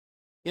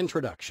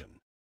Introduction.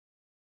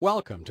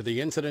 Welcome to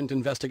the Incident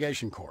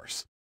Investigation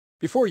course.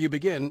 Before you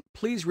begin,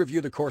 please review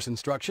the course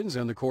instructions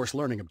and the course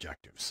learning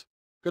objectives.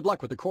 Good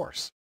luck with the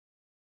course.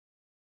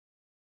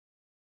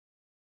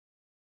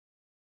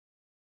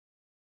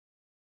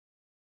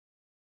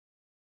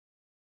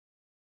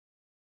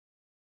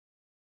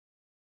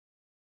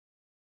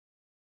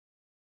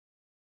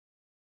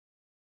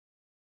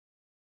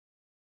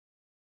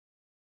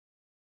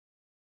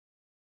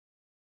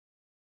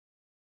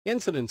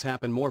 Incidents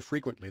happen more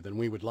frequently than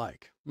we would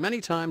like,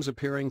 many times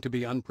appearing to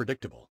be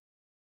unpredictable.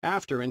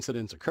 After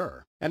incidents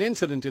occur, an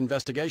incident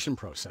investigation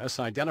process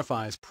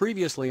identifies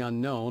previously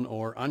unknown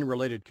or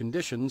unrelated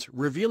conditions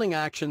revealing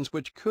actions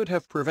which could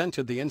have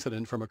prevented the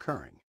incident from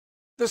occurring.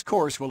 This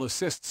course will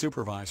assist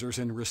supervisors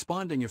in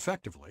responding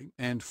effectively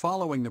and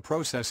following the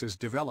processes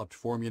developed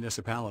for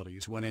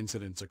municipalities when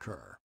incidents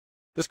occur.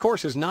 This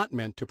course is not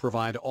meant to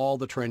provide all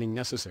the training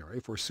necessary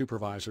for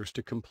supervisors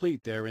to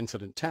complete their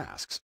incident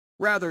tasks,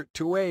 rather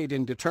to aid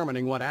in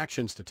determining what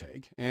actions to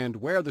take and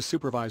where the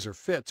supervisor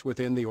fits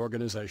within the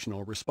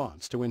organizational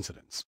response to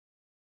incidents.